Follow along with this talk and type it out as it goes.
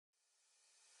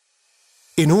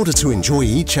In order to enjoy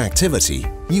each activity,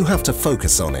 you have to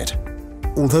focus on it.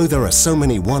 Although there are so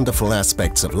many wonderful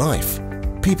aspects of life,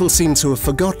 people seem to have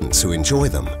forgotten to enjoy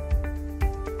them.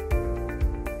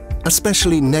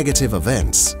 Especially negative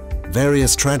events,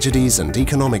 various tragedies and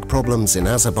economic problems in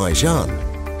Azerbaijan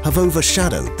have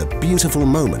overshadowed the beautiful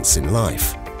moments in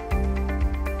life.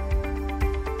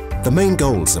 The main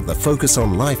goals of the Focus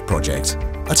on Life project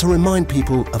are to remind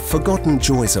people of forgotten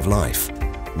joys of life,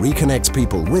 reconnect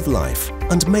people with life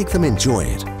and make them enjoy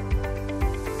it.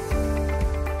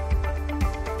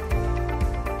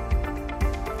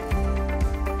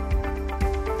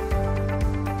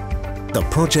 The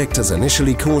project has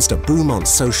initially caused a boom on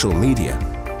social media.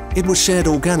 It was shared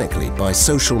organically by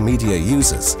social media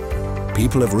users.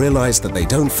 People have realized that they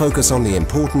don't focus on the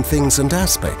important things and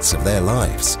aspects of their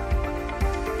lives.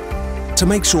 To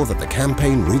make sure that the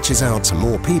campaign reaches out to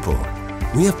more people,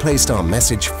 we have placed our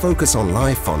message Focus on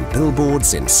Life on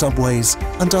billboards in subways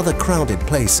and other crowded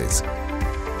places.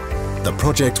 The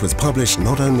project was published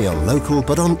not only on local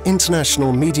but on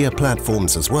international media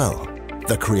platforms as well.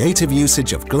 The creative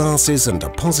usage of glasses and a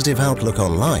positive outlook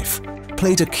on life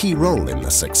played a key role in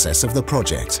the success of the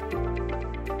project.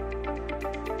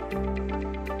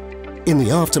 In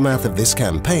the aftermath of this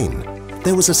campaign,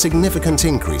 there was a significant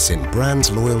increase in brand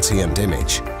loyalty and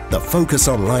image. The Focus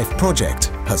on Life project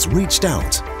has reached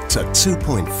out to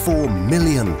 2.4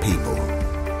 million people.